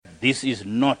This is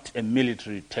not a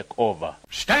military takeover.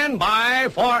 Stand by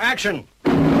for action.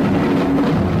 Greenville,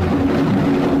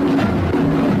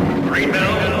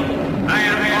 I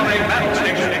am on a battle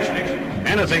station.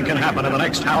 Anything can happen in the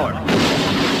next hour.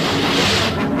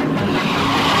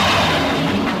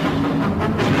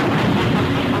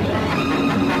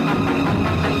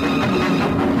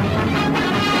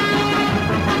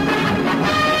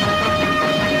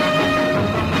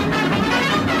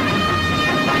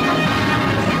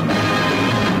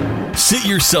 Sit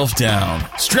yourself down,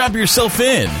 strap yourself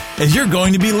in, as you're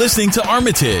going to be listening to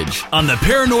Armitage on the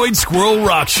Paranoid Squirrel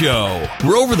Rock Show,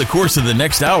 where over the course of the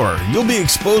next hour, you'll be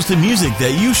exposed to music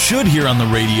that you should hear on the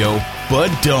radio, but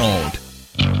don't.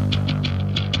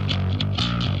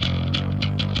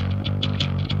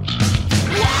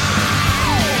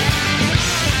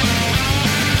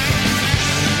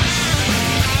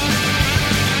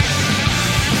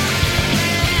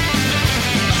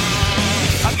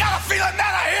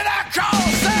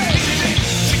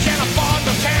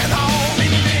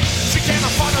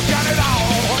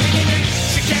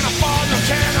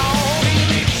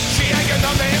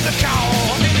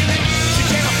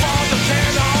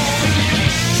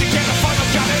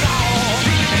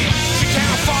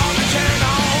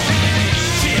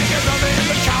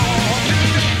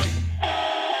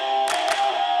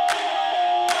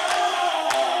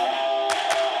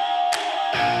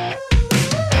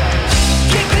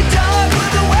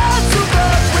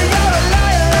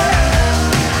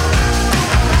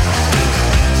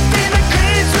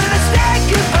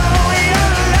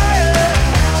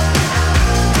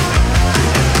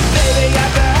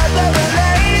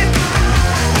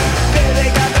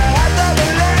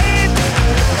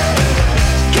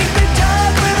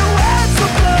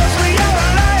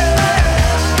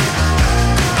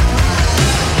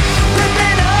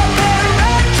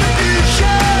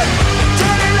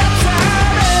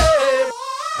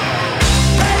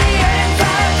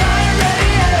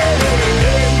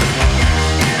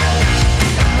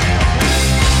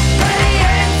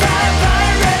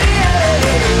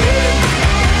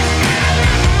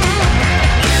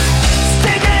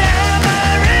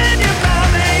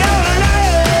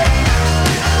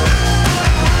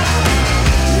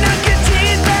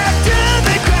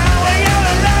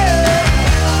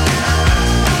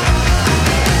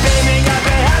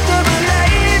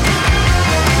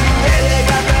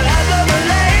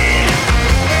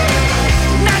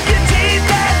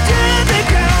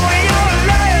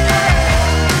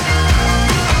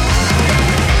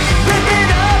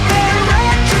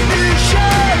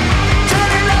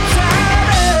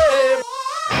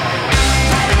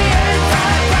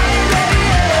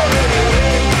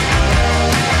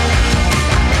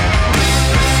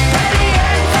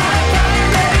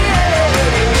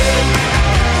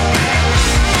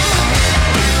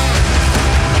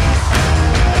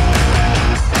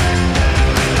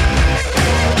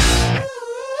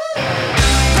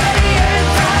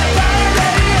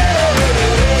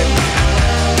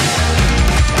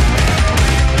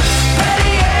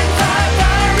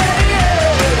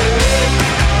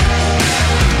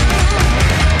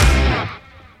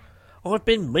 I've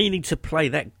been meaning to play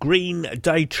that Green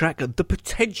Day track, The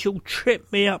Potential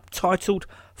Trip Me Up, titled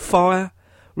Fire,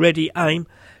 Ready, Aim,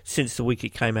 since the week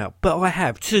it came out. But I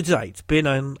have, to date, been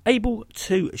unable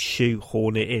to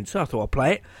shoehorn it in. So I thought I'd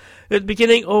play it at the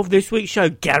beginning of this week's show,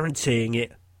 guaranteeing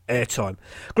it airtime.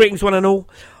 Greetings, one and all.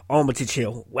 Armitage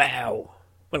Hill. Wow.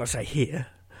 When I say here,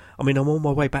 I mean I'm on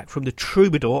my way back from the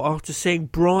Troubadour after seeing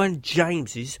Brian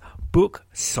James's book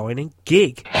signing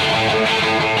gig.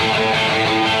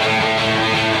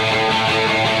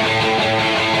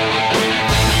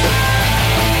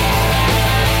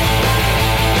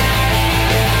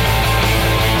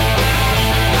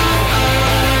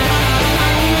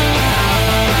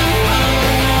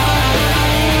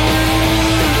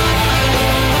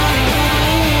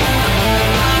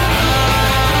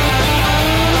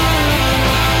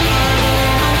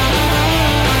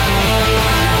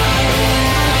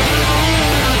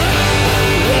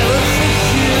 Well,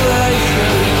 since you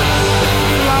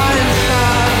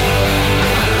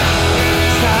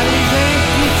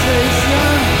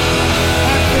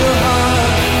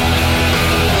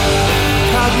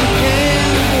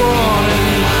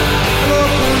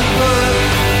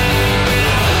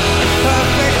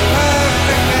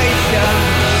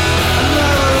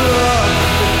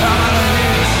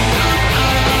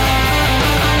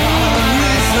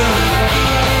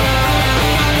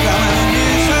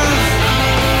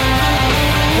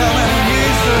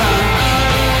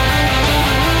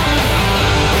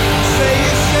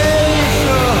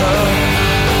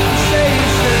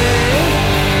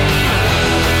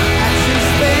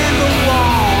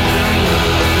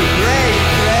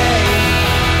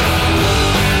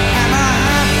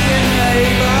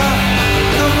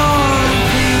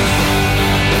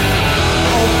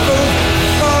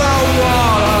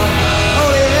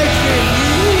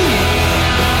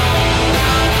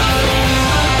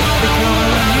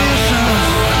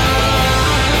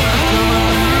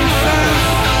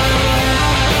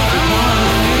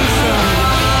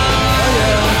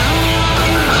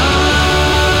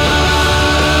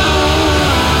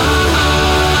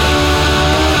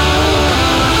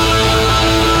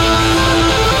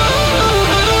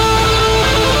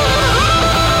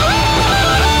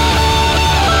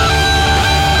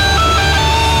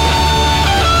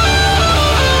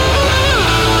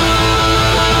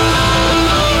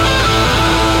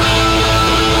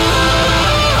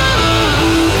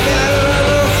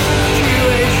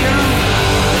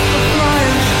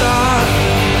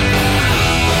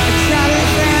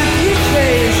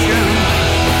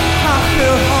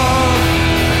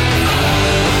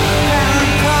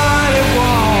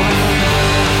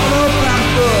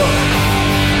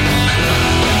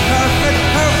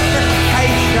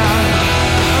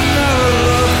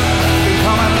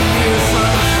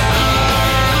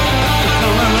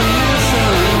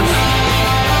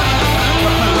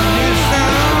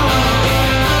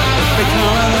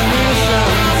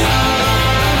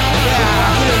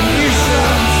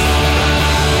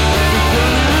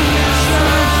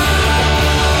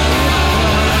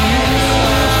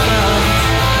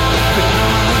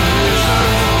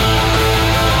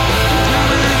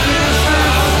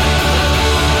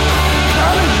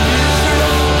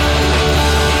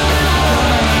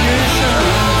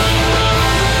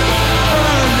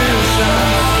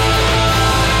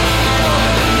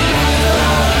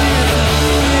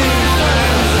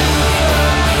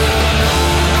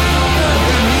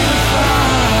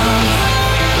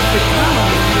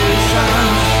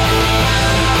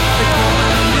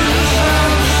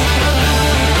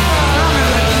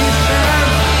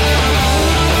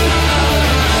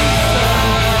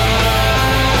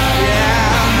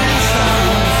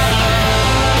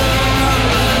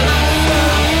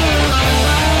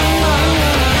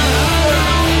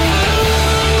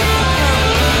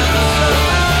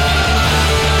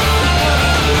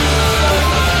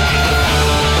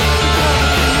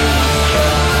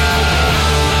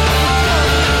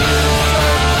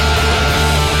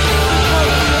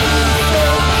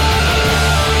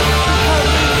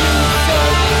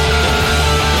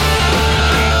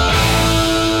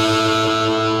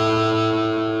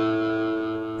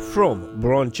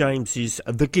Brian James's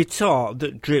The Guitar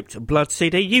That Dripped Blood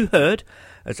CD, you heard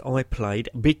as I played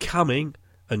Becoming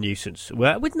a Nuisance.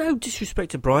 Well, with no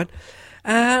disrespect to Brian,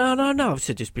 and I know I've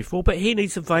said this before, but he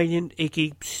needs a valiant,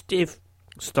 Iggy, stiff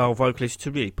style vocalist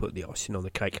to really put the icing on the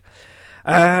cake.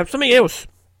 Something else,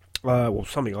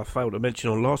 something I failed to mention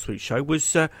on last week's show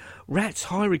was Rat's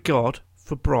high regard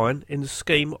for Brian in the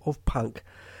scheme of punk,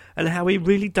 and how he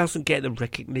really doesn't get the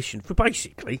recognition for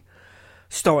basically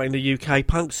starting the UK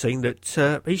punk scene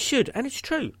that he should, and it's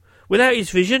true. Without his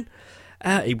vision,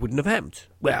 it wouldn't have happened.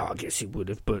 Well, I guess it would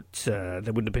have, but there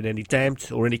wouldn't have been any Damned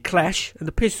or any Clash, and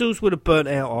the Pistols would have burnt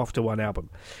out after one album.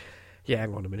 Yeah,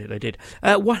 hang on a minute, they did.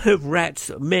 One of Rat's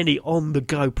many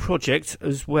on-the-go projects,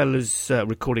 as well as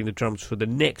recording the drums for the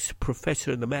next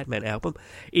Professor and the Madman album,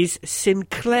 is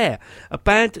Sinclair, a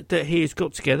band that he has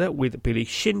got together with Billy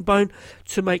Shinbone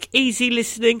to make easy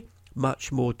listening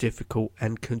much more difficult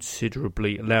and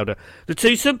considerably louder. The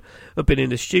twosome have been in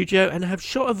the studio and have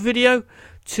shot a video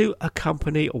to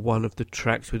accompany one of the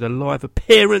tracks with a live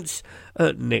appearance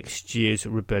at next year's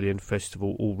Rebellion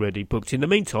Festival already booked. In the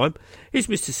meantime, here's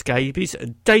Mr. Scabies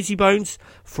and Daisy Bones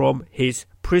from his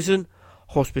Prison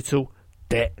Hospital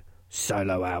Debt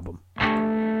solo album.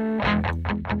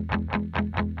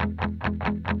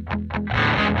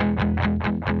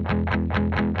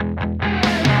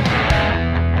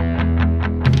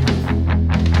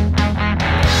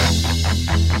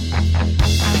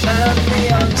 Found me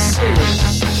on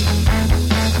sewers,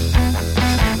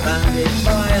 branded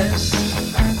fires.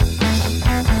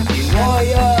 You wore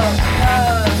your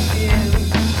perfume,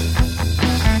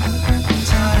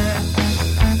 tired.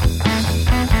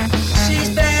 She's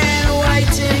been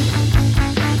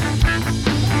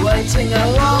waiting a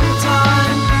long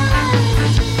time.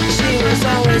 She was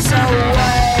always so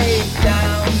weighed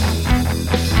down.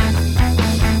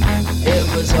 It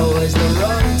was always the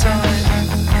wrong time.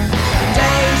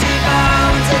 Daisy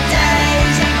bones, a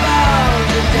daisy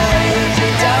bones, a daisy,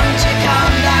 don't you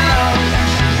come down.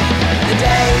 The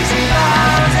daisy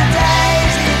bones, a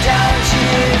daisy, don't you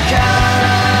come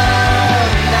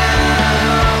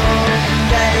down.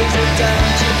 Daisy,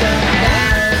 don't you come down.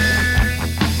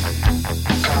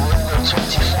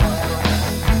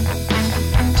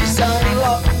 Just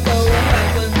unlock the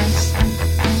weapons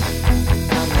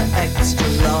and the extra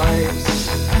lives.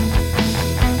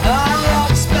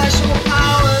 Unlock special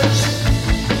powers,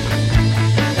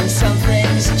 and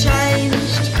something's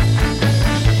changed.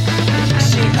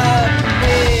 She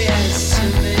appears to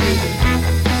me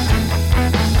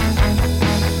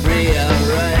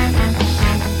rearranged.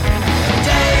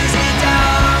 Daisy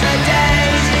down, a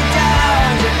daisy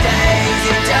down, a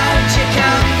daisy, don't you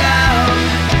come down.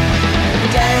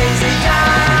 Daisy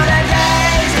down, a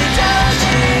daisy, don't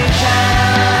you come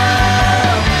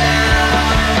down.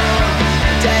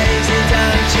 Daisy,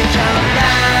 don't you come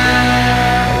down.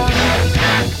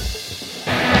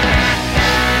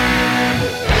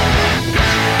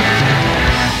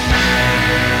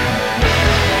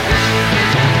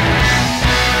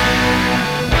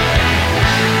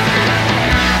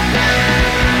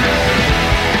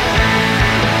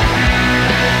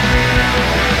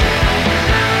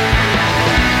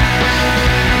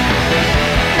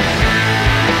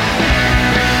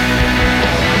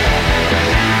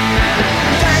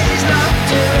 Daisy's not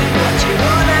doing what you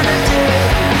want her to do.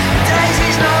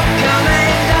 Daisy's not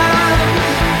coming down.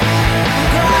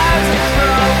 Crowds that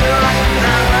throw like a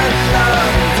hammered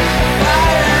thumb.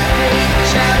 Violent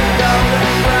beach and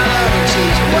golden brown. And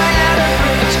she's way out of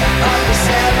reach of the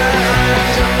seven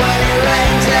hands. And when it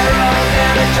rains they're all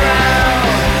gonna drown.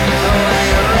 And when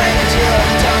it rains you're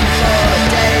done for.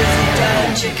 Daisy,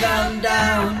 don't you come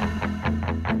down.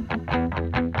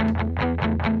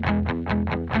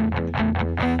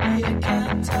 You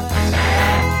can't touch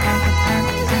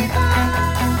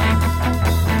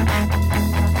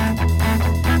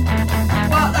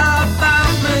what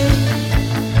about me?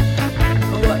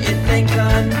 What you think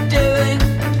I'm doing?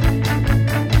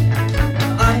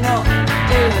 I'm not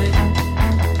doing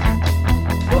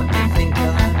what you think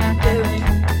I'm doing.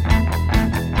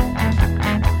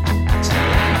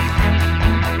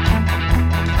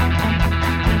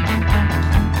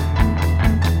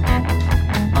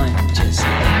 I'm just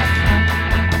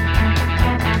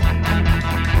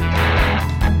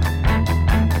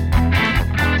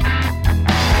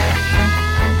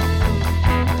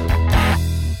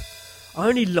I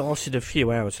only lasted a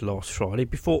few hours last Friday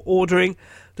before ordering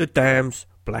the Damned's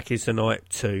Black is the Night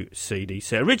 2 CD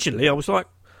set. Originally, I was like,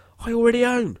 I already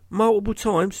own multiple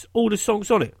times all the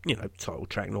songs on it, you know, title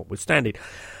track notwithstanding.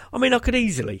 I mean, I could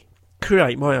easily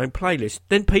create my own playlist.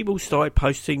 Then people started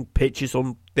posting pictures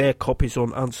on their copies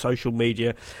on social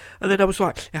media, and then I was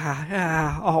like,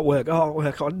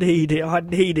 artwork, I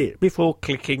need it, before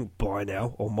clicking buy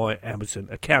now on my Amazon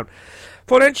account.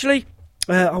 Financially,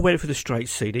 I went for the straight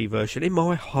CD version. In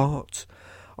my heart,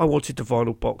 I wanted the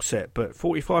vinyl box set, but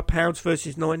 £45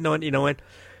 versus $9.99,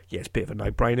 yeah, it's a bit of a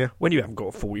no-brainer when you haven't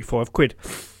got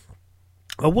 £45.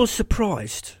 I was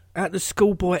surprised at the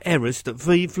schoolboy errors that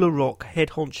Vive La Rock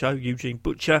head honcho Eugene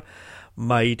Butcher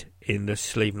made in the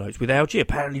sleeve notes, with Algie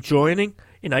apparently joining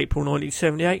in April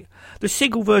 1978, the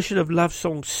single version of Love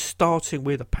Song starting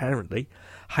with, apparently,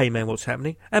 Hey Man What's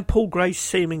Happening, and Paul Gray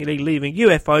seemingly leaving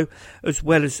UFO, as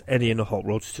well as Eddie and the Hot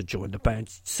Rods to join the band.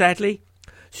 Sadly,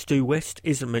 Stu West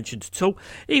isn't mentioned at all,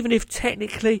 even if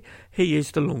technically he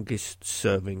is the longest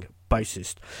serving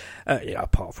bassist,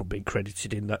 apart from being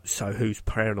credited in that So Who's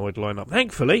Paranoid lineup.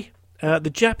 Thankfully, the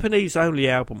Japanese only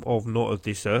album of Not of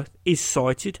This Earth is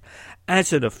cited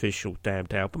as an official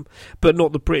Damned album, but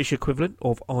not the British equivalent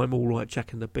of I'm Alright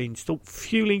Jack and the Beanstalk,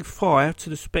 fueling fire to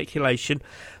the speculation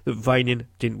that Vanian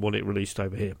didn't want it released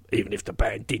over here, even if the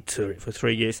band did tour it for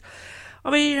 3 years.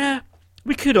 I mean,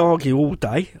 we could argue all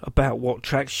day about what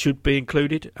tracks should be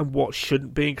included and what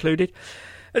shouldn't be included.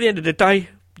 At the end of the day,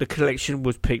 the collection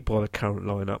was picked by the current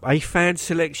lineup. A fan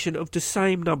selection of the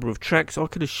same number of tracks, I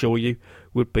can assure you,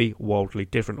 would be wildly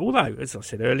different. Although, as I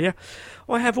said earlier,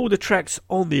 I have all the tracks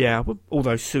on the album,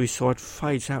 although Suicide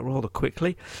fades out rather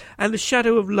quickly, and The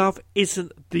Shadow of Love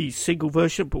isn't the single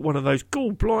version, but one of those,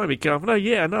 God blimey, Governor,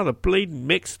 yeah, another bleeding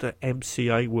mix that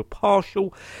MCA were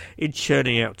partial in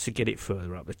churning out to get it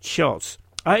further up the charts.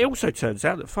 It also turns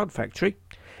out that Fun Factory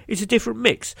is a different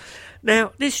mix.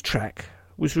 Now, this track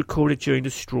was recorded during the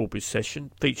Strawberry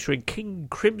session, featuring King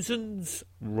Crimson's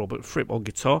Robert Fripp on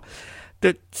guitar,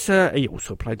 that he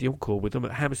also played the encore with them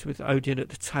at Hammersmith Odeon at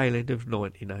the tail end of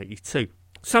 1982.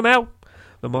 Somehow,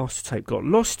 the master tape got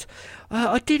lost.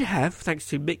 I did have, thanks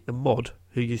to Mick the Mod,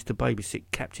 who used to babysit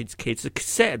Captain's kids, a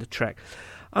cassette of the track.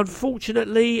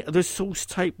 Unfortunately, the source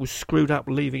tape was screwed up,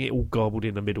 leaving it all garbled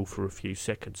in the middle for a few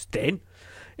seconds. Then,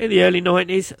 in the early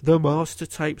 90s, the master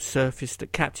tape surfaced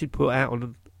that Captain put out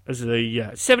on as a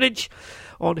 7-inch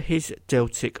on his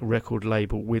Deltic record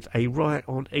label, with a Riot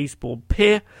on Eastbourne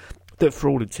Pier that for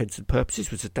all intents and purposes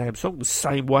was a damn song, the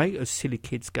same way as Silly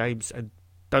Kids Games and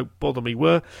Don't Bother Me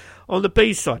were on the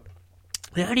B-side.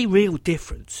 The only real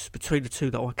difference between the two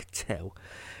that I could tell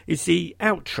is the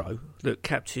outro that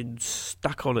Captain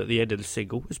stuck on at the end of the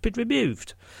single has been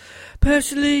removed.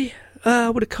 Personally, I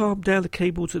would have calmed down the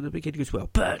keyboards at the beginning as well,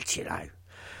 but you know,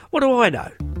 what do I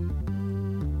know?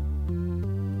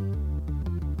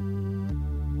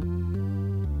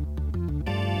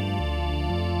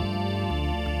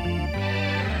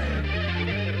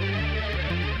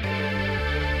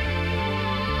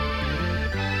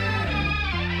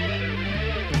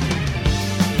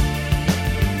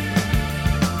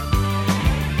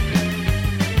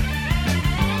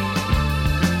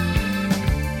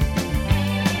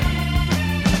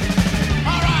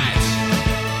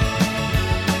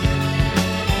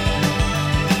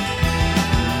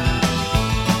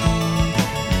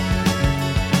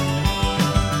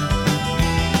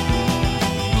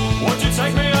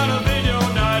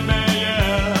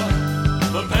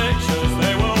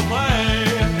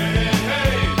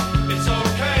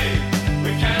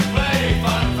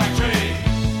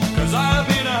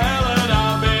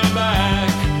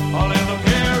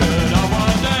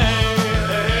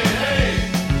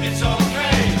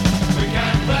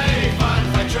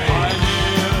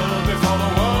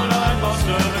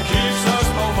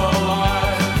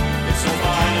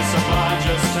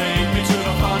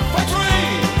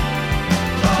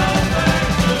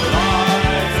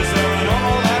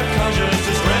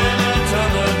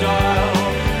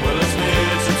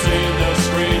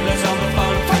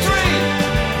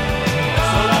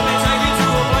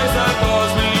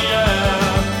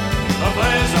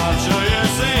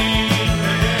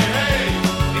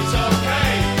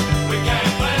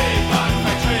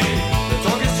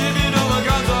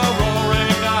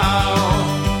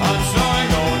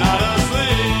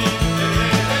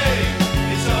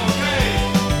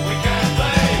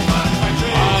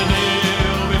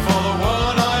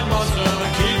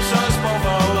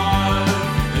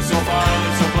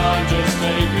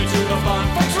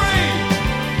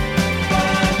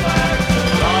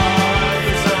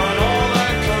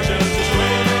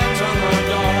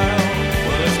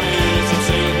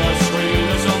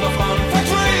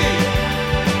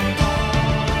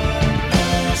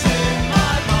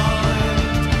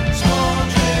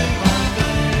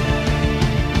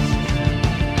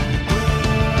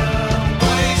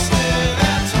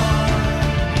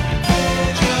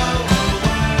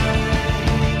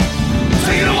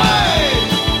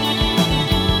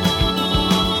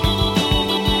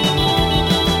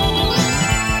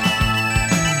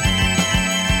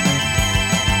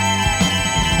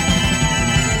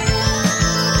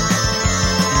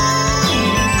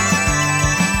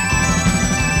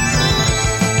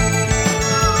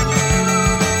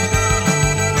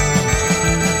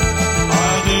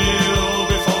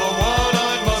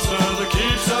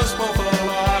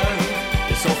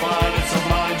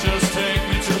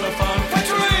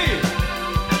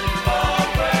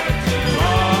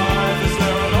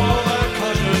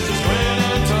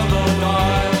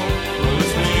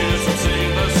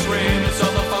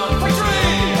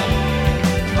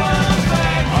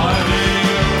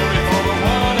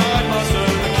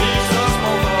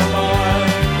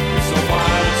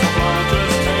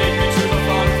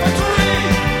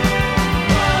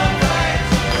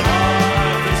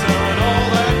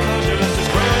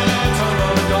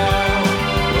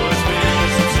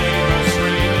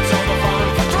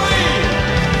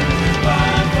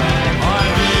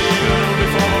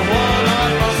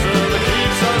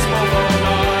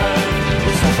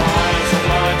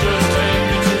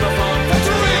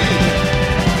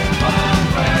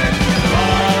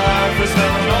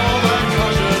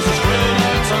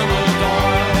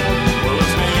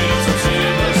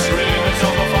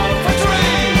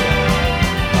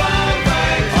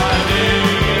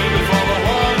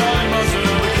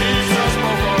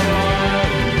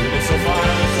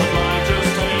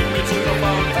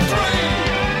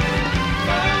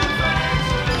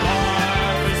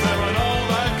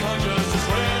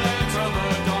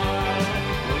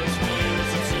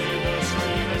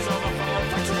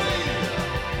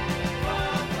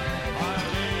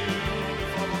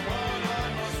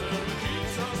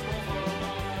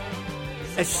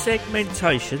 A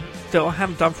segmentation that I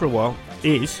haven't done for a while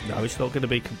is, no, it's not going to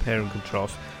be compare and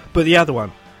contrast, but the other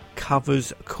one,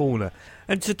 Covers Corner.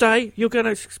 And today you're going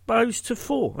to expose to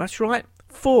 4. That's right,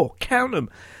 4. Count them.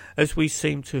 As we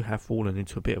seem to have fallen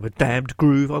into a bit of a damned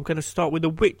groove, I'm going to start with the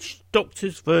Witch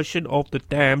Doctor's version of The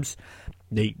Damned's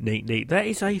Neat, Neat, Neat. That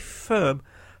is a firm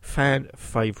fan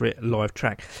favourite live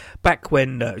track. Back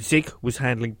when Zig was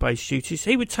handling bass duties,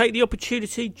 he would take the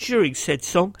opportunity during said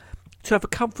song to have a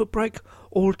comfort break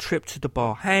or a trip to the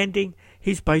bar, handing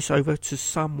his bass over to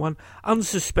someone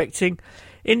unsuspecting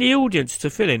in the audience to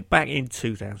fill in. Back in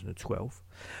 2012,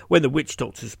 when the Witch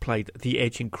Doctors played The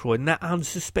Edge in Croydon, that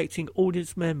unsuspecting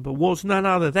audience member was none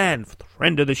other than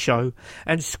friend of the show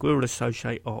and Squirrel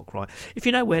associate Arkwright. If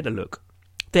you know where to look,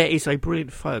 there is a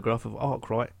brilliant photograph of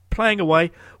Arkwright playing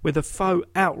away with a faux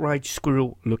outraged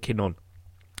squirrel looking on.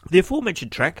 The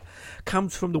aforementioned track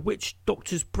comes from the Witch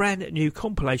Doctor's brand new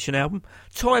compilation album,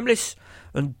 Timeless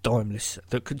and Dimeless,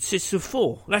 that consists of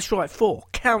 4, that's right, 4,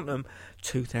 count them,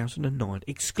 2009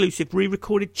 exclusive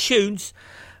re-recorded tunes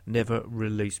never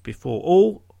released before.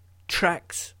 All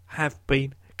tracks have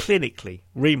been clinically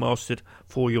remastered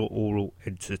for your oral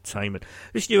entertainment.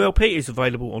 This new LP is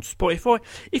available on Spotify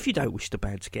if you don't wish the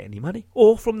band to get any money,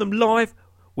 or from them live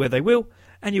where they will,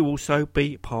 and you'll also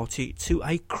be party to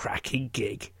a cracking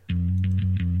gig.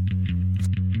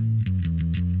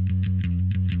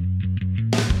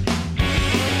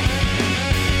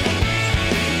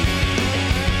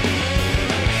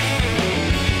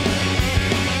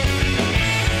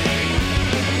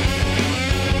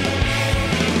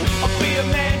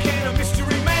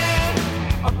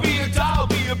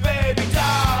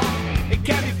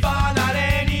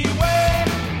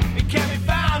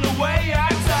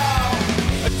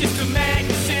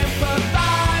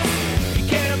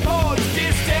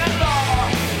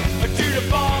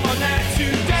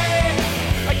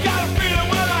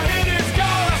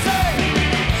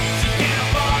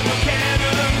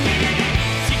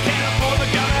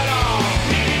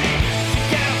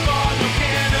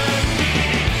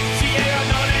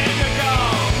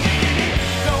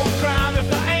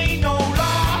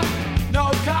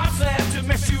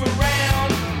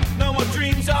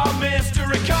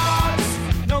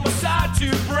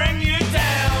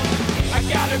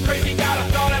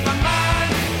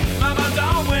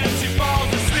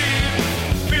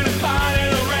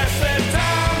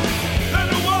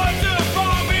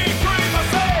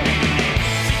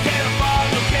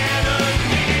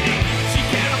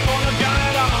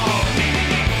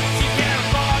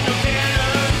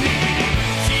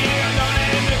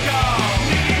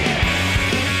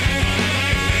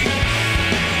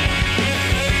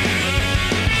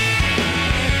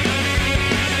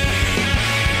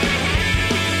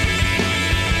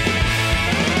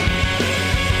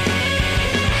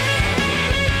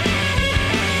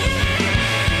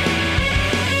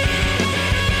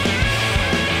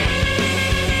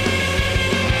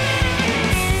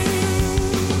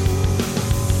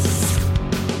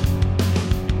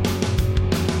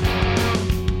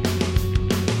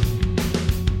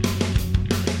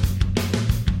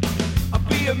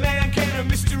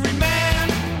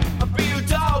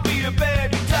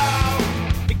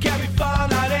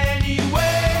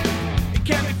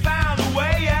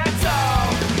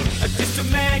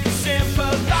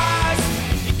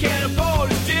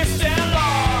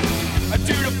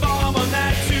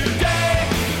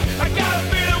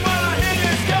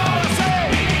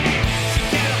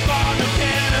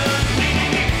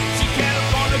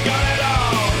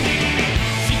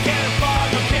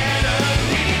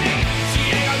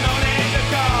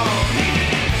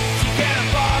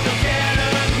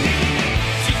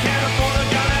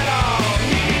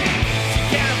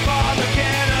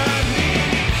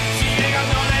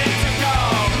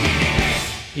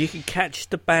 You can catch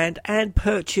the band and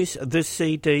purchase the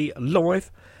CD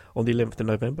live on the 11th of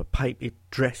November, Painted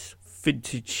Dress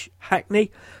Vintage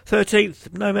Hackney.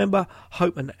 13th November,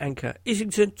 Hope and Anchor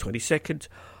Islington. 22nd,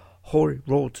 Hoary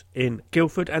Rod in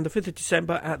Guildford. And the 5th of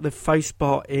December at the Face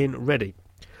Bar in Reading.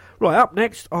 Right, up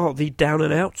next are the Down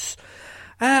and Outs.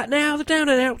 Now, the Down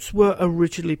and Outs were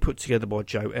originally put together by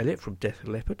Joe Elliott from Death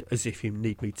Leopard, as if you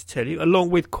need me to tell you, along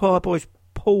with choir boys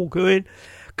Paul Guin,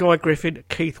 Guy Griffin,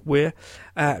 Keith Weir,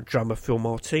 drummer Phil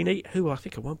Martini, who I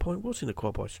think at one point was in the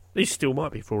choir boys. He still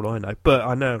might be for all I know, but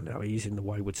I know now he's in the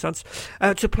Wayward Sons,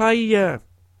 to play, the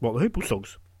Hoople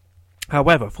songs.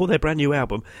 However, for their brand new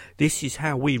album, This Is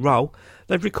How We Roll,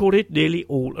 they've recorded nearly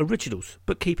all originals,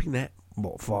 but keeping that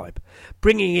mod vibe.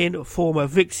 Bringing in former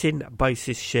Vixen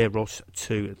bassist Cher Ross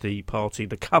to the party.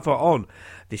 The cover on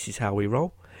This Is How We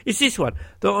Roll is this one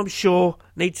that I'm sure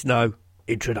needs no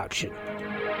introduction.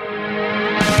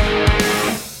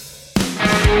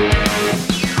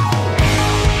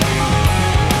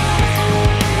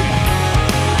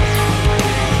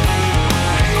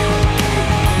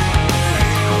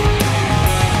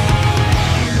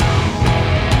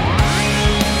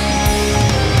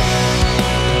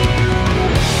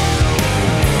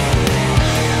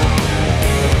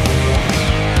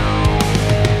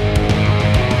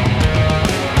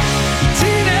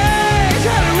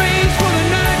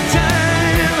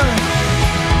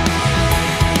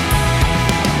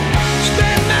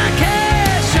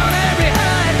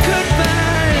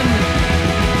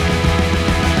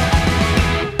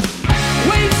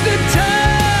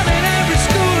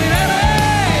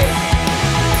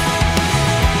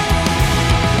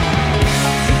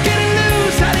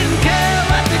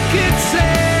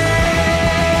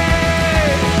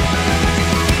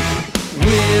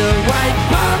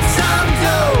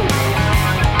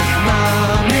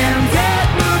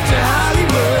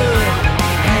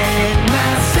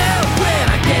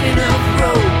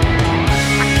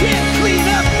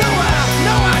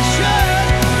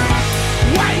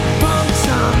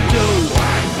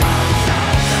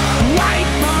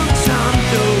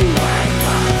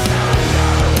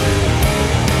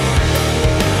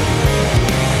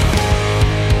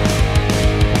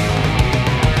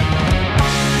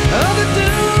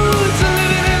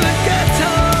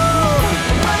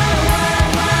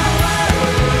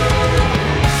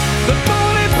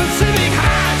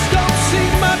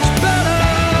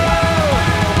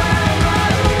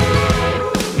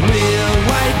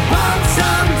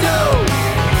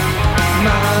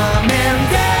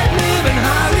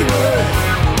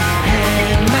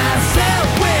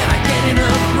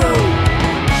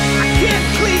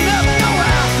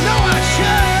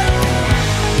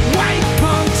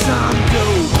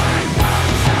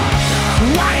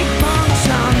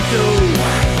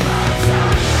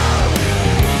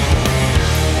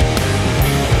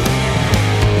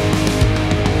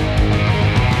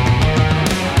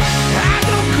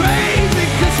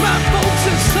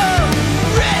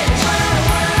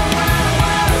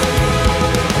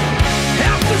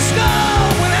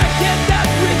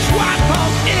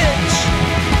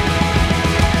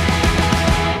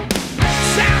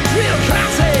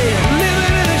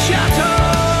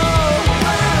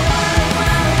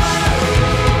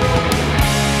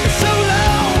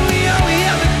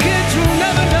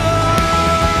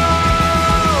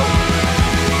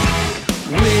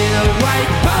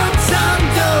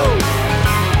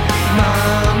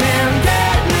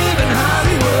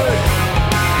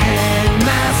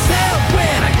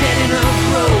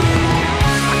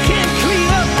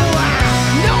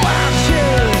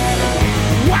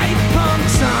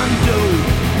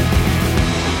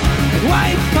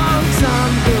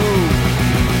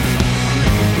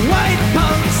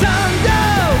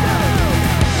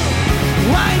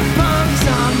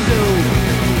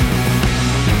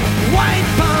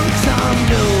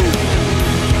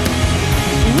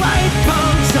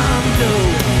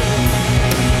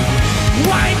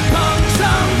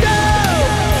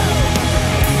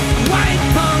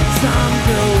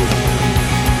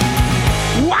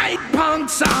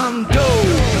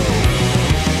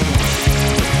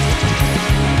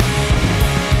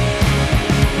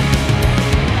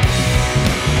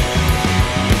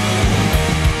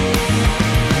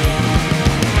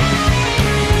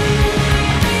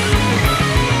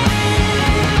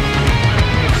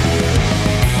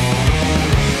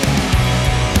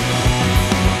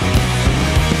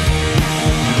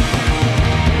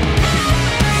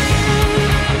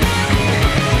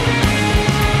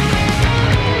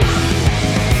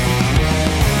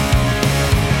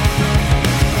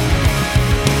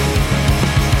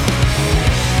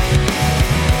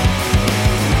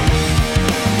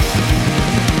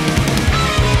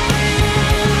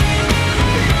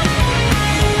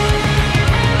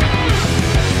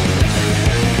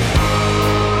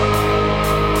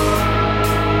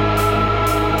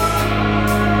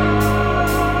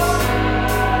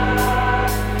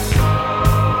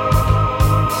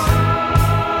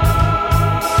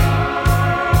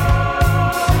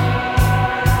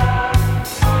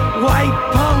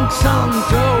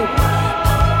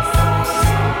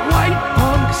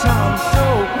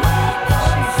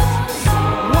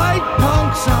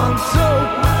 punks on dope.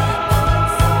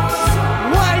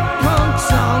 White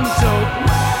punks on dope.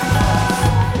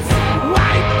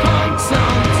 White punks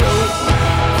on dope.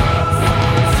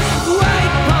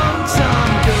 White punks on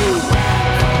dope.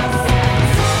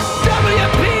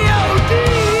 WPOD.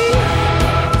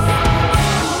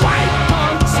 White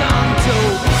punks on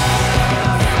dope.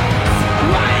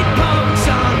 White punks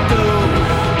on dope.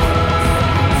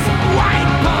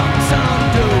 White punks on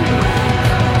dope.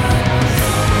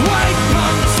 White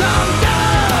punks on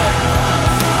dope.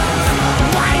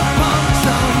 White punks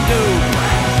on dope.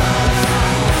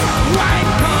 White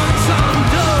punks on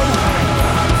dope.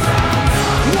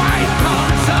 White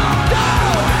punks on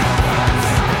dope.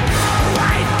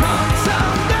 White punks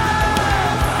on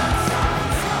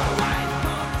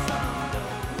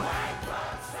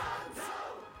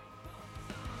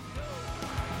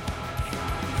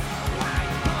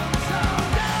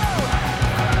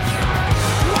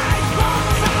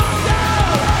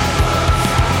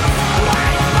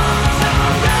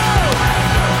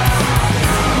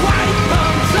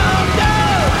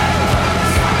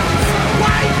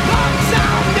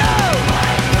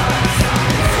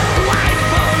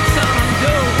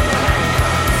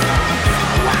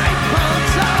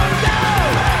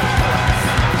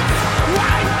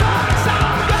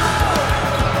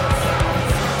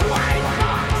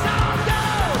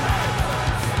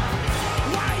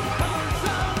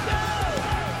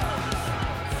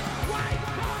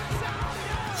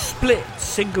split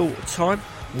single time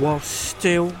while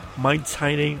still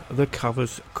maintaining the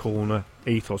Covers Corner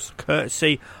ethos,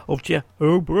 courtesy of Jib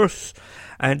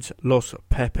and Los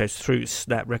Pepes through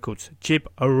Snap Records. Jib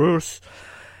Arus.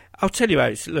 I'll tell you how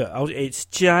it's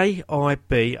Jibaros.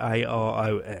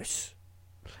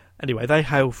 Anyway, they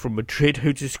hail from Madrid,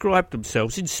 who described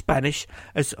themselves in Spanish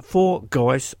as four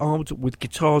guys armed with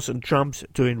guitars and drums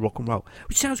doing rock and roll,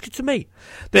 which sounds good to me.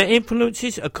 Their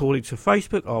influences, according to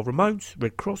Facebook, are Ramones,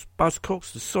 Red Cross,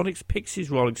 Buzzcocks, the Sonics,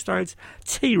 Pixies, Rolling Stones,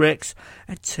 T-Rex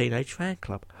and Teenage Fan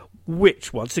Club,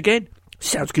 which, once again,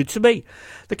 sounds good to me.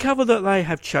 The cover that they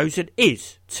have chosen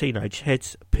is Teenage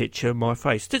Head's Picture My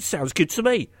Face. That sounds good to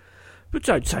me, but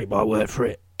don't take my word for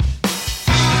it.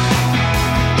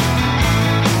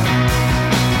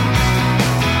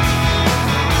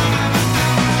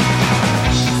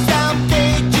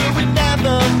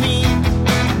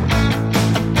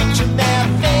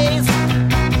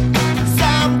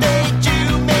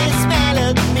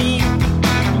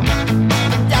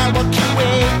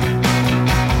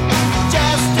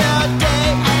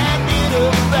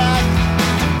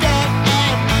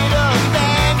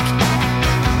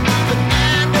 But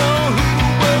I know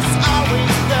who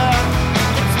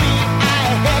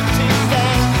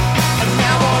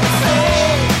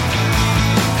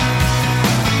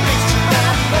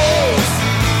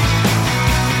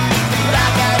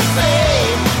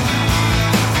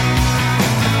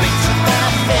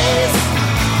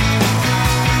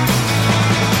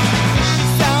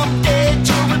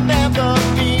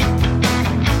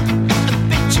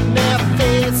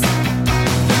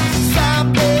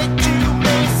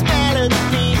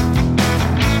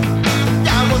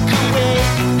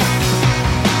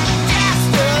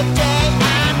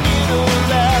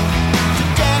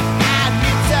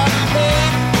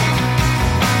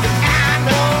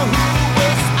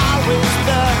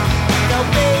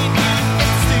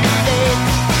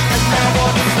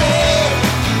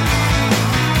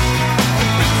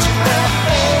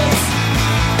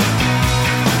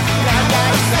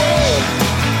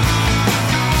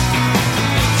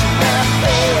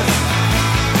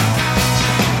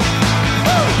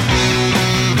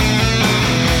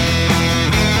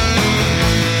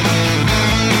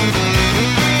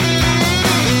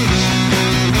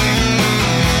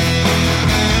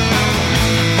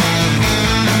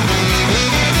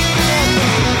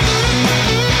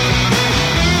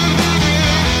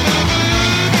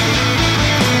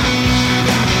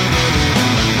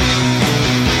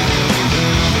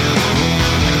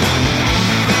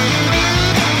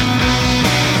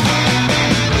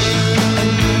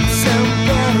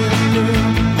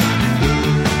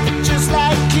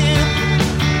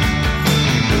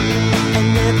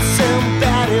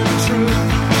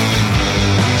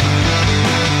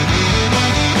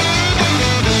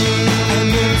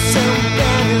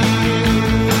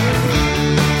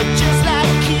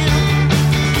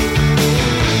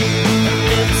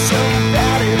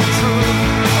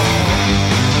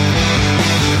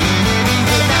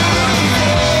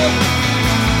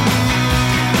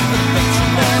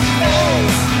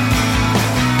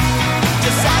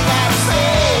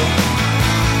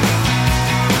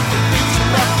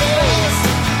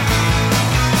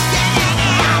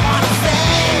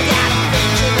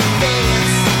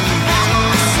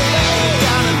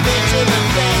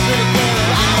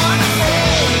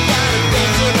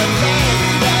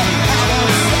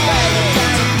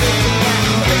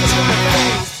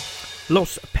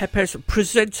Los Pepes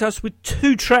presents us with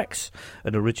 2 tracks,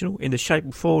 an original in the shape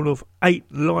and form of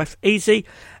Ain't Life Easy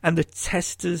and The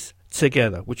Testers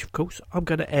Together, which of course I'm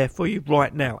going to air for you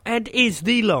right now, and is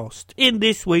the last in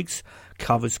this week's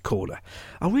Covers Corner.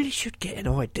 I really should get an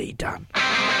ID done.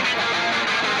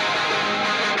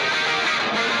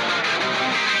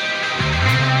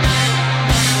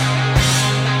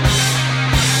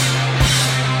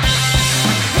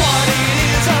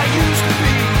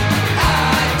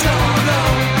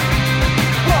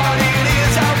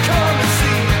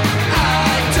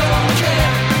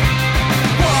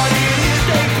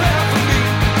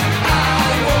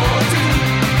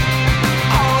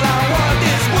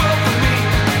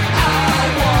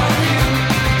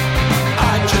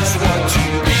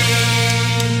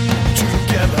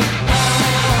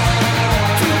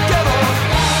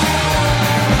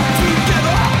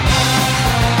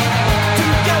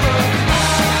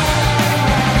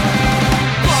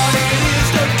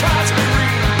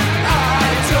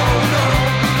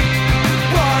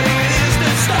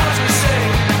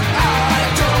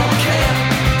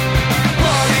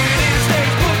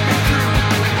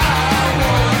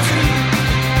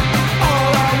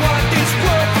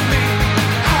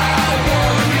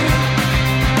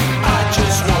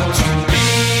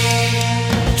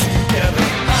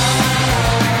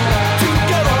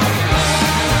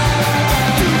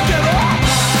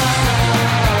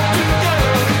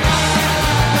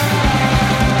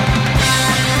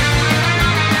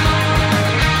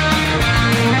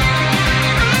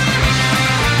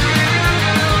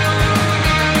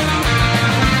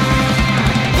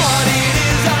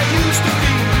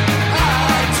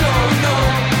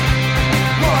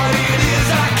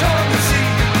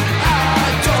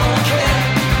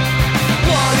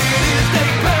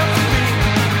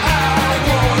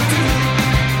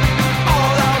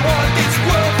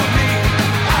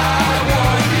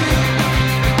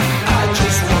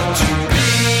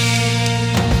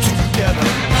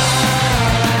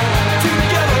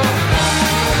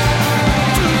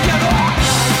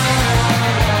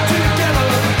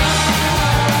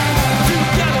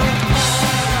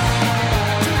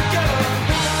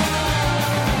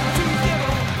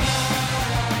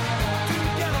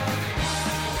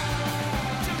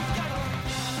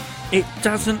 It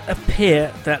doesn't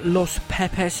appear that Los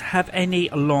Pepes have any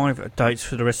live dates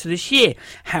for the rest of this year.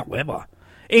 However,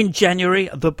 in January,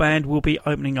 the band will be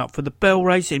opening up for the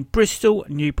Bellrays in Bristol,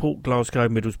 Newport, Glasgow,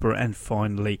 Middlesbrough and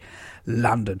finally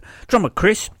London. Drummer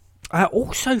Chris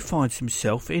also finds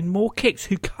himself in More Kicks,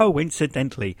 who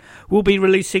coincidentally will be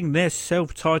releasing their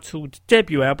self-titled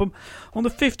debut album on the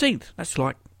 15th. That's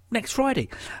like next Friday.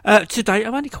 To date,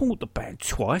 I've only called the band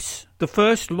twice. The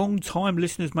first, long-time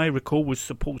listeners may recall, was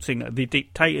supporting the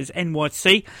Dictators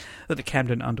NYC at the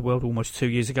Camden Underworld almost 2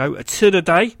 years ago to the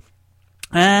day.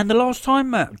 And the last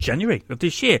time, January of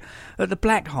this year, at the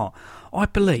Blackheart. I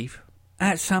believe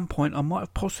at some point I might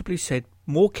have possibly said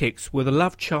More Kicks were the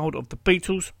love child of the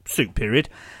Beatles, Suit Period,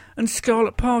 and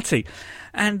Scarlet Party.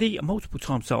 And the multiple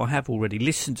times that I have already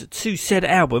listened to said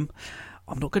album,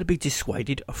 I'm not going to be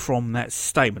dissuaded from that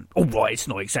statement. All right, it's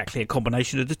not exactly a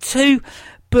combination of the two,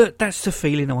 but that's the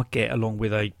feeling I get along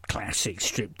with a classic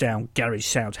stripped-down garage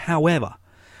sound. However,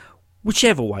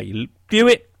 whichever way you view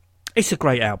it, it's a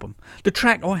great album. The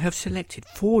track I have selected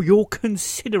for your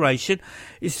consideration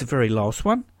is the very last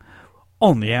one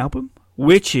on the album,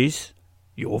 which is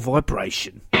Your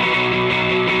Vibration.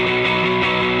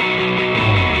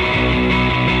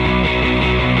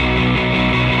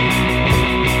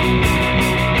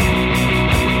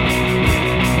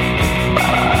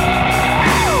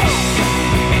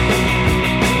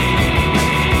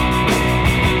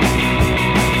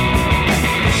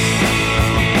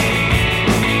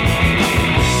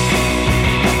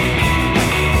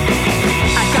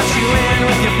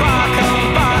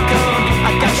 Barcode,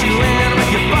 I got you in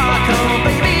with your barcode,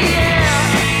 baby,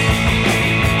 yeah.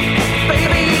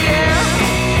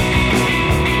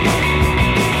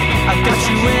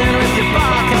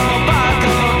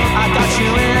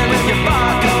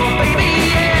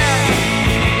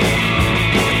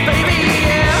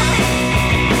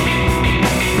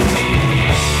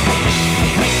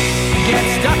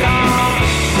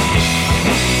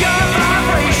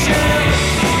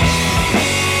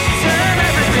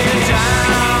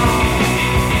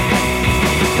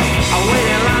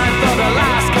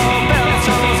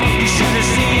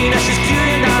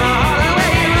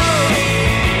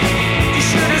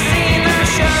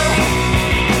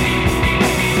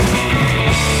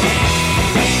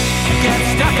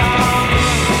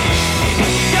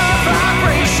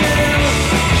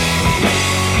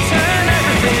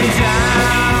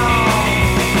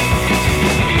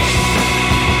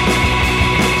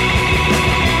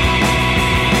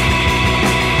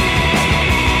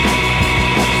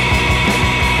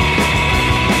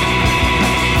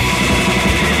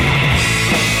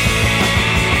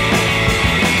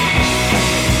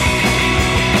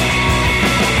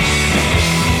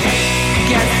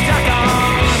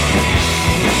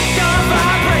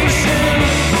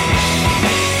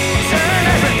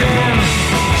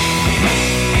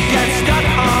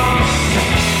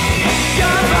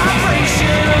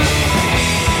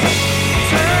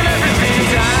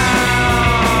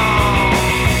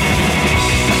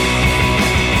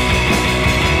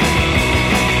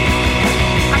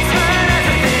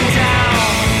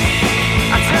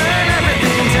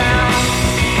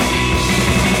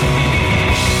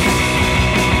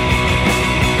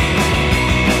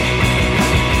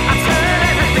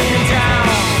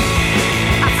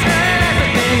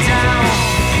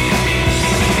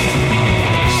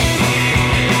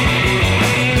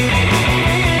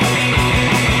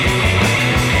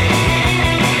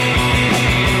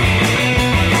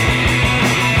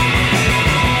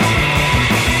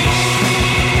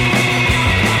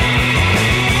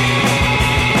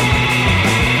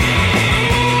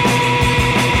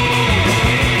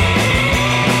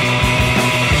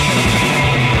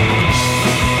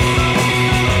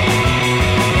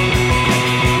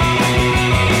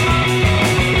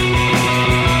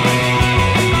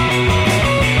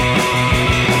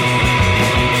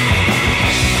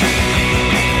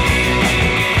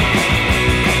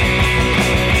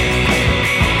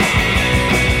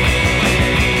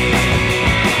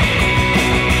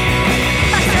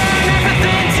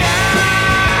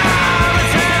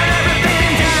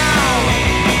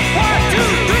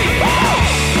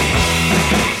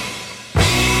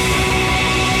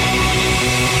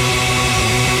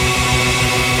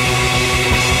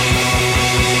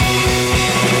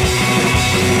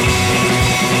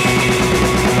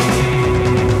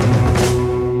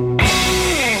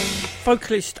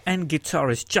 vocalist and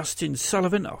guitarist Justin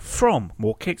Sullivan from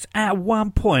More Kicks at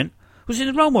one point was in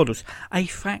the role models, a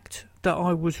fact that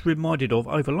I was reminded of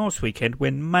over last weekend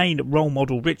when main role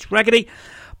model Rich Raggedy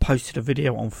posted a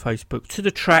video on Facebook to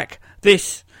the track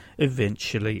This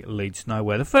Eventually Leads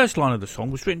Nowhere. The first line of the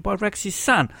song was written by Rags'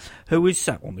 son, who is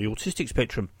on the autistic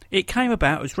spectrum. It came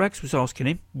about as Rags was asking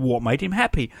him what made him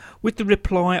happy, with the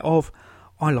reply of,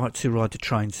 "I like to ride the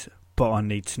trains, but I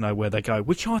need to know where they go,"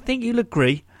 which I think you'll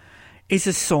agree is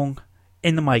a song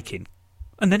in the making.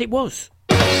 And then it was.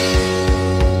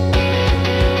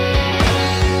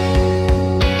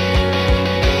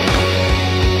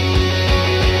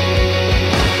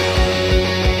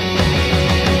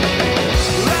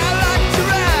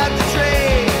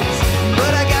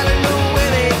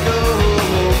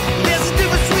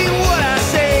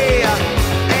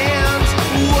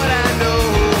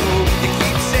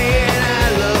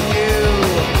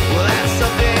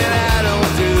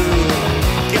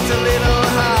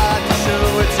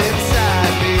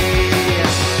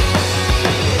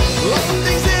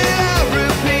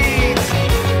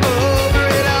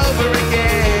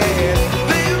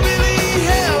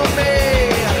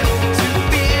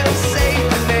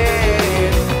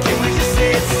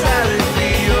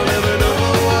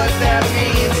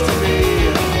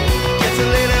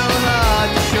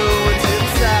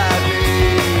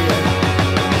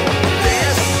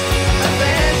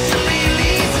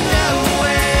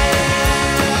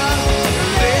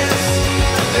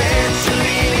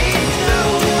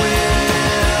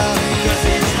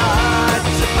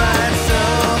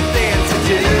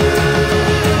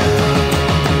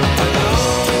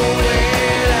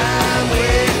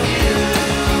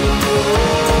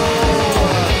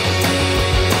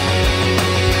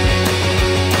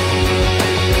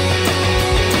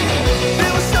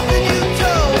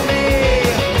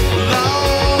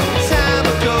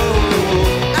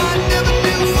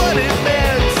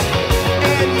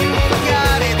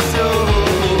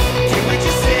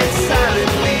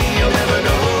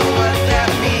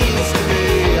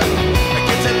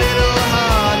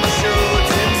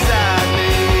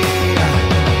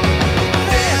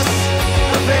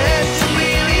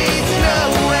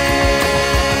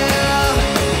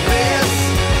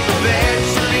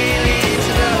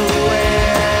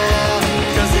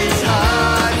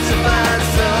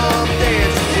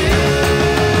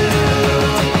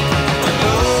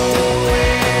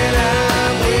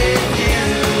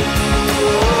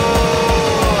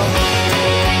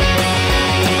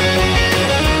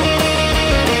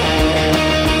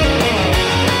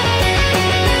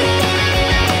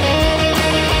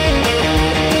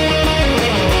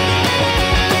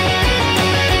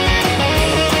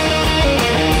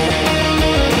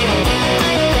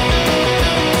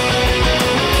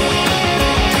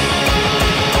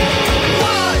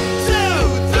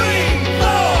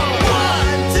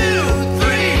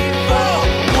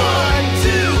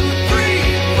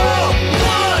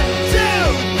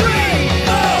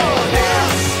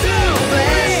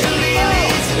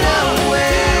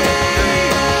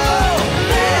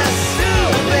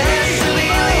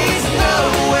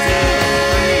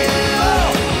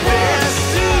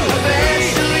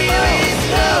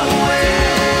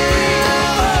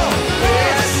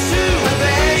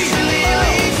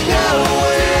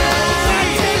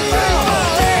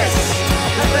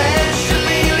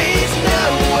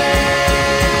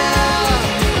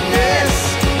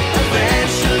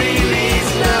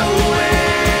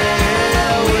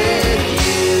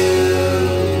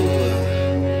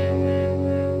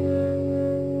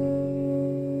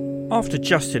 After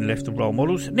Justin left the role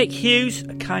models, Nick Hughes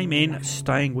came in,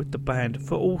 staying with the band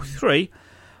for all three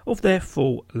of their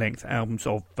full-length albums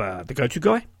of The Go-To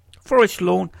Guy, Forest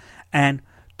Lawn and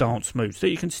Dance Moves that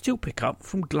you can still pick up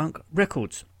from Glunk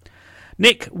Records.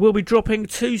 Nick will be dropping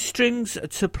 2 strings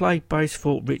to play bass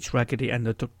for Rich Raggedy and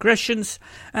the Digressions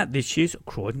at this year's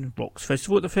Croydon Rocks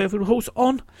Festival at the Fairfield Halls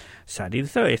on Saturday the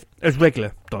 30th. As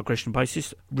regular Digression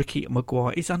bassist Ricky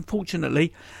Maguire is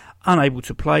unfortunately unable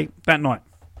to play that night.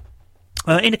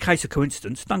 In a case of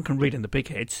coincidence, Duncan Reid and the Big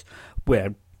Heads,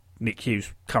 where Nick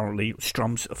Hughes currently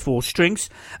strums 4 strings,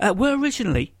 were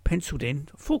originally penciled in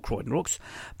for Croydon Rocks,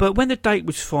 but when the date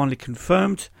was finally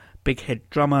confirmed, Big Head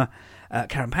drummer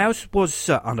Karen Powers was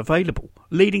unavailable,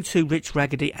 leading to Rich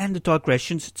Raggedy and the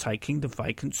Digressions taking the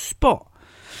vacant spot.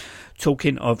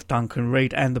 Talking of Duncan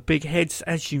Reid and the Big Heads,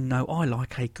 as you know, I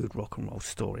like a good rock and roll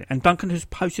story, and Duncan has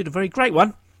posted a very great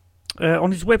one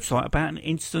on his website about an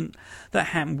incident that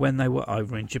happened when they were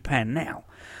over in Japan. Now,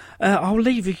 I'll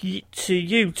leave it to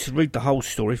you to read the whole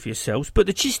story for yourselves, but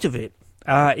the gist of it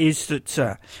is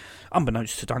that,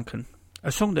 unbeknownst to Duncan,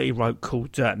 a song that he wrote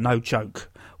called No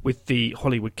Joke with the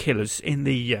Hollywood Killers in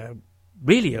the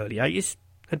really early 80s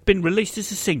had been released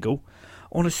as a single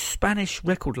on a Spanish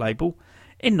record label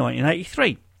in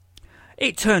 1983.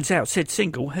 It turns out said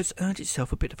single has earned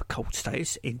itself a bit of a cult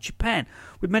status in Japan,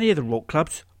 with many of the rock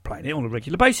clubs playing it on a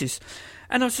regular basis.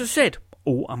 And as I said,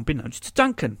 all unbeknownst to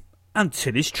Duncan,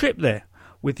 until his trip there,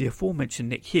 with the aforementioned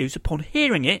Nick Hughes, upon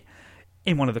hearing it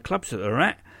in one of the clubs that they're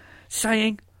at,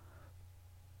 saying,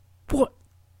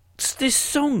 "What's this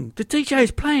song the DJ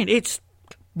is playing? It's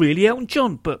really Elton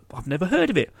John, but I've never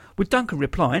heard of it." With Duncan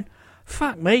replying,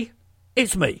 "Fuck me,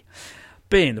 it's me."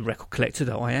 Being the record collector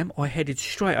that I am, I headed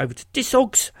straight over to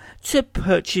Discogs to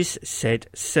purchase said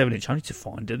 7-inch, only to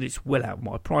find that it's well out of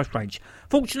my price range.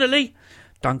 Fortunately,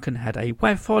 Duncan had a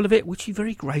WAV file of it, which he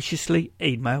very graciously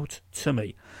emailed to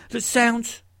me, that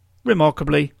sounds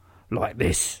remarkably like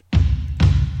this.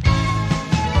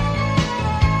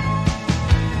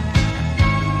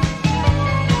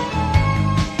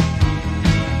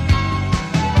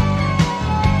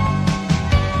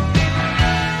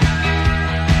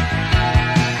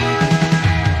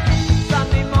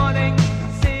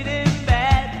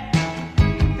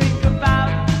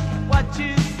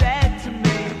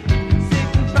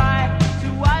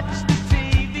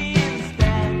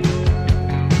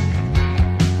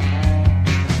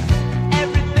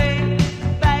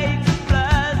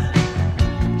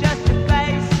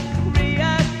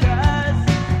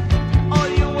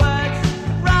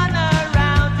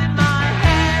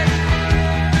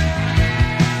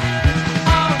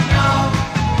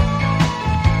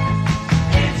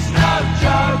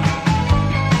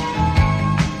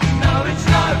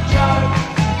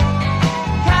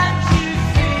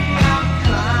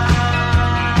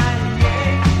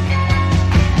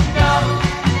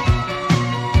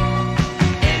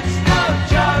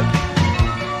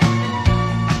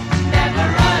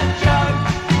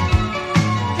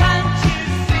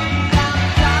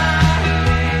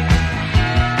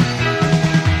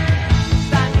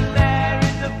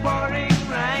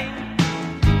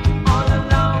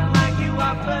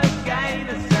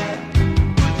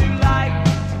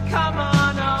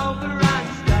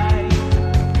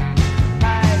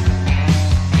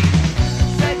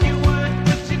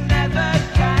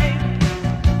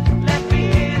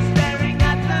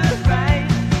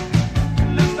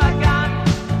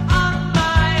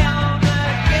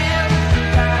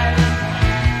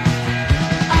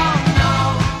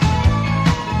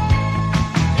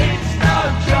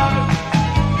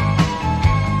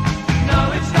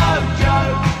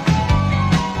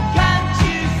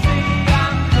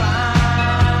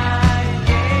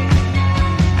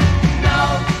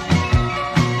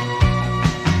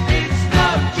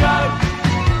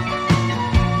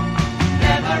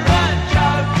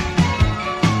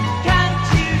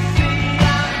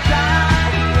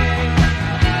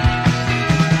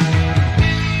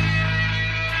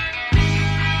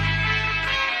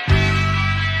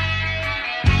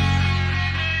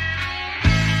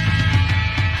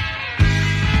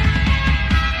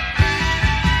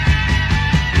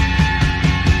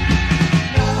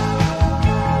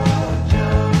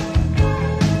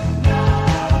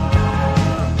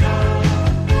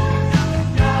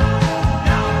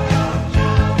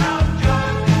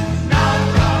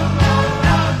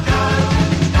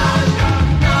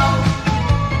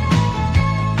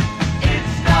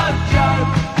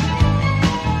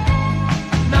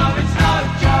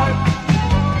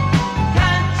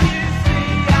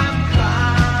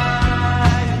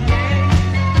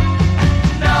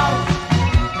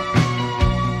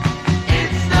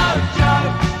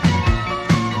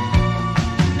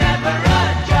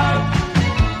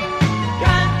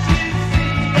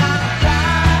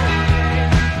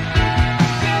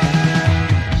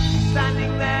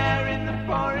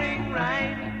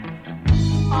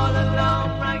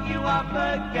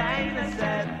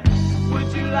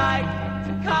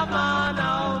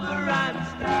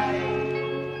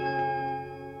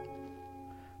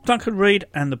 Duncan Reid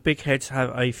and the Big Heads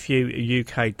have a few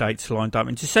UK dates lined up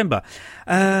in December.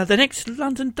 The next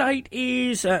London date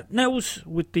is Nels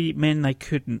with the Men They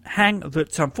Couldn't Hang,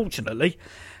 that unfortunately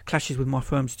clashes with my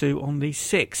firm's due on the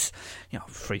 6th.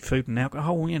 Free food and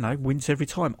alcohol, wins every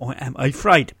time, I am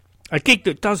afraid. A gig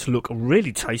that does look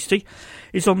really tasty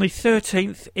is on the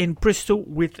 13th in Bristol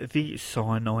with the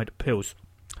Cyanide Pills.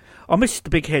 I missed the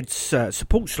Big Heads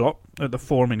support slot at the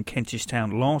Forum in Kentish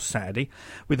Town last Saturday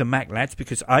with the Mac lads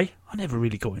because A, I never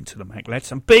really got into the Mac lads,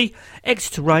 and B,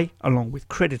 Exeter Ray along with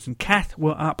Credit and Kath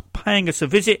were up paying us a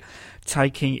visit,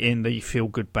 taking in the Feel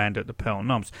Good Band at the Pearl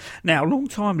Nums. Now,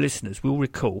 long-time listeners will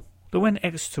recall that when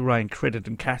Exeter Ray and Credit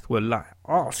and Kath were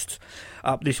asked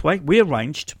up this way, we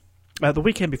arranged the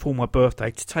weekend before my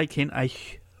birthday to take in a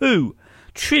Who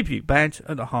tribute band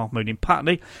at the Half Moon in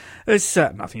Putney, as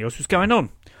nothing else was going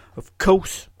on. Of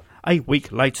course, a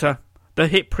week later, the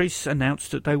Hit Priests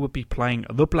announced that they would be playing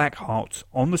the Black Hearts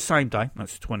on the same day,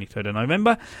 that's the 23rd of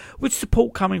November, with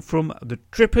support coming from the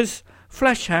Drippers,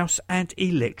 Flash House and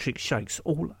Electric Shakes,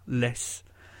 all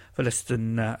for less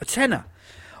than a tenner.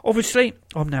 Obviously,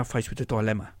 I'm now faced with a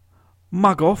dilemma.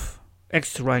 Mug off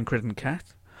Exeter Ray and Credden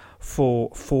Cat for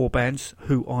 4 bands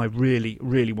who I really,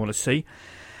 really want to see,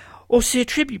 or see a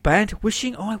tribute band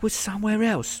wishing I was somewhere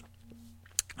else.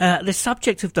 The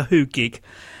subject of the Who gig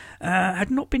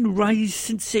had not been raised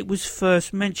since it was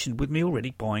first mentioned, with me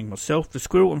already buying myself, the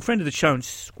Squirrel, and friend of the show and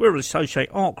Squirrel Associate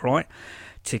Arkwright,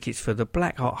 tickets for the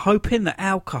Black Heart, hoping that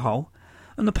alcohol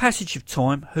and the passage of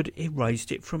time had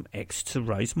erased it from Exeter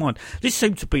Ray's mind. This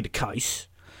seemed to be the case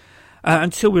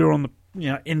until we were on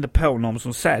in the Pelton Arms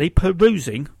on Saturday,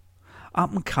 perusing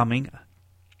up and coming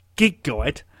gig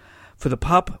guide for the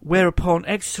pub, whereupon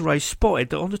Exeter Ray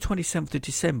spotted that on the 27th of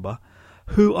December,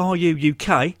 Who Are You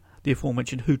UK, the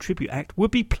aforementioned Who tribute act,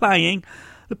 would be playing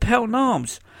the Pelton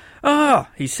Arms. Ah,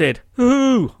 he said.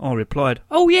 Who? I replied.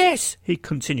 Oh yes, he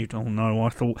continued. Oh no, I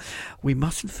thought, we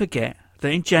mustn't forget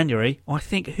that in January, I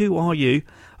think Who Are You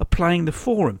are playing the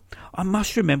Forum. I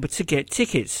must remember to get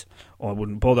tickets. I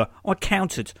wouldn't bother. I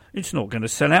countered. It's not going to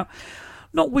sell out.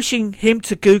 Not wishing him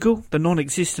to Google the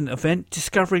non-existent event,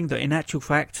 discovering that in actual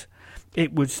fact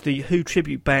it was the Who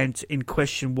tribute band in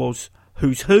question was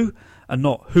Who's Who and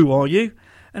not Who Are You,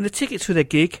 and the tickets for their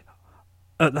gig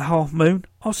at the Half Moon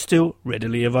are still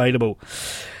readily available.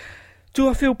 Do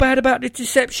I feel bad about this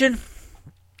deception?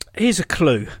 Here's a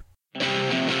clue.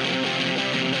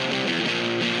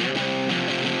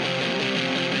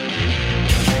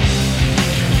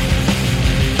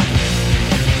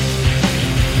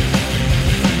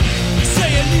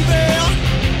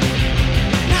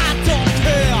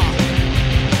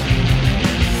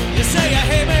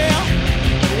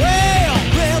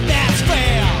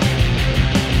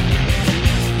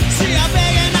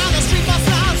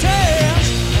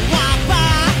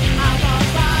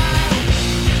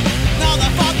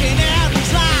 Fucking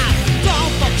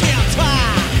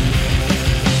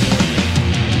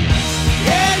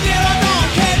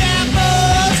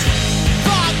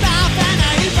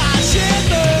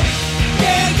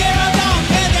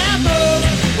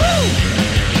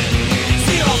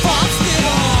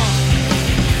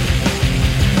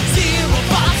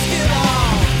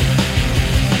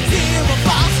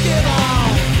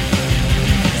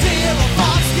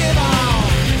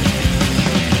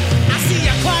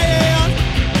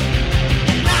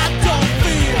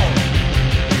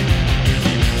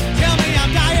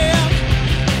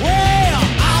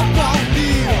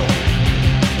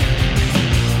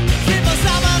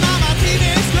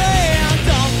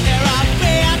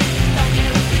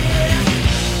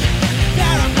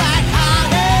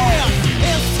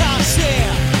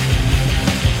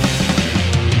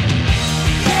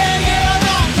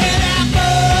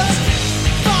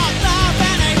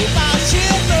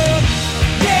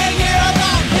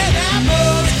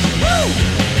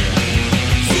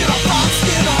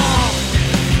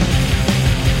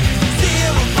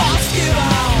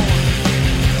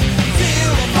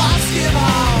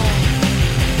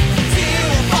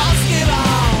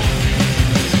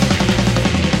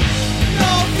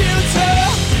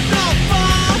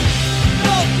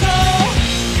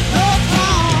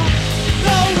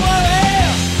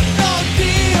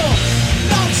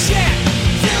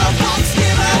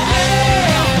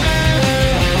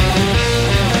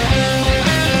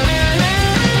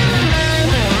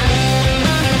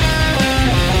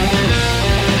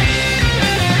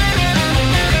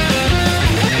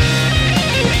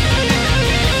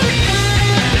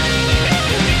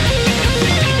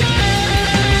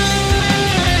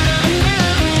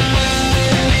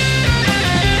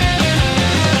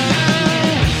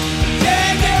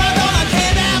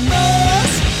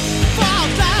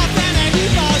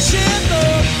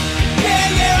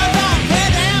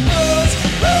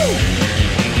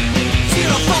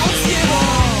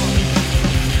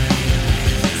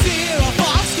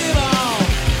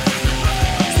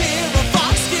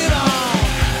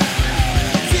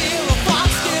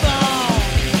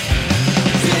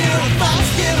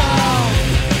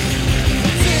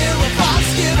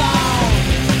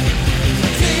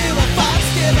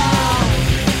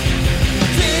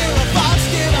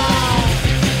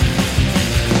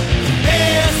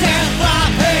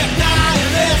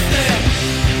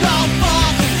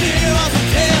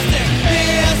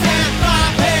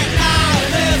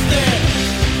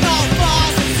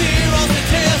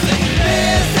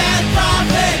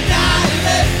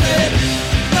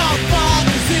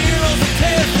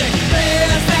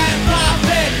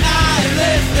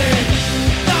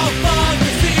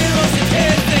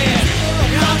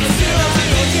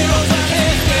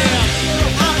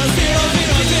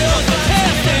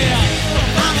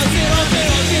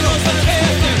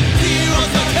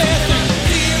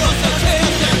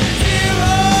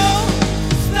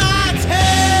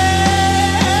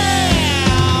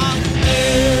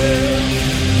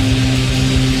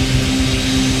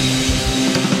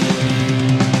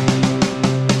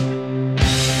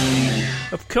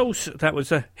course, that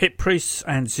was a Hit Priests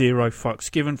and Zero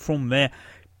Fucks Given from their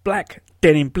Black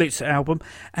Denim Blitz album,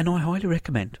 and I highly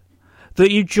recommend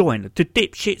that you join the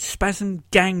Dipshit Spasm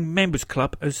Gang Members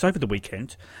Club, as over the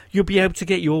weekend you'll be able to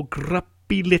get your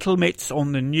grubby little mitts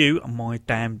on the new My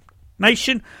Damn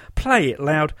Nation Play It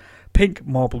Loud pink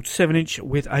marbled 7-inch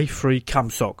with a free cum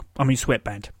sock. I mean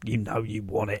sweatband. You know you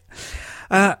want it.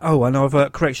 And I've a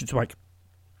correction to make.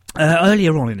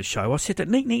 Earlier on in the show, I said that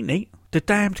Neat, the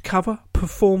Damned cover,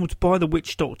 performed by the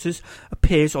Witch Doctors,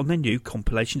 appears on their new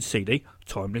compilation CD,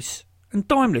 Timeless and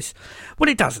Timeless. Well,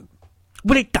 it doesn't.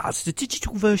 Well, it does. The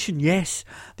digital version, yes.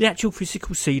 The actual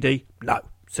physical CD, no.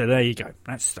 So there you go.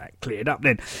 That's that cleared up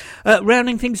then.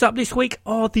 Rounding things up this week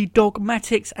are the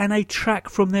Dogmatics and a track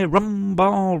from their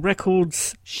Rumbar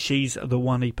Records She's the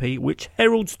One EP, which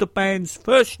heralds the band's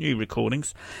first new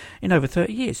recordings in over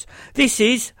 30 years. This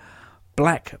is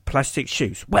Black Plastic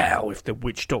Shoes. Well, if the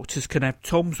Witch Doctors can have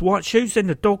Tom's white shoes, then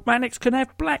the Dogmatics can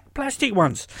have black plastic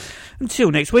ones.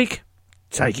 Until next week,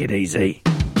 take it easy.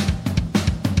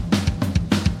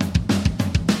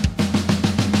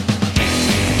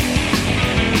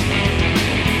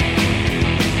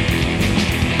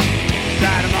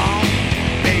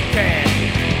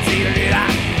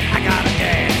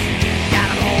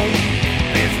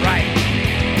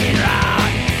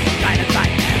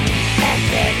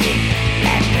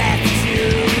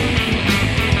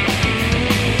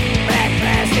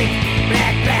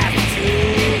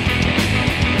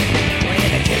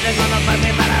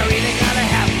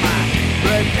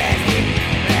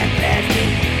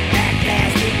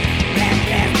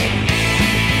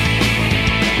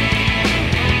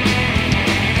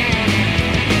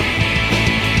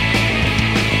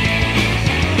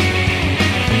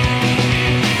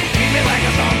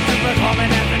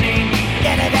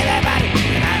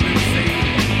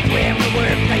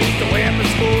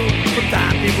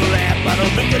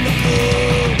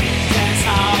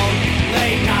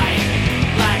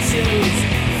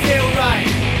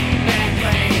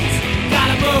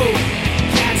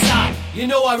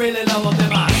 I really love them.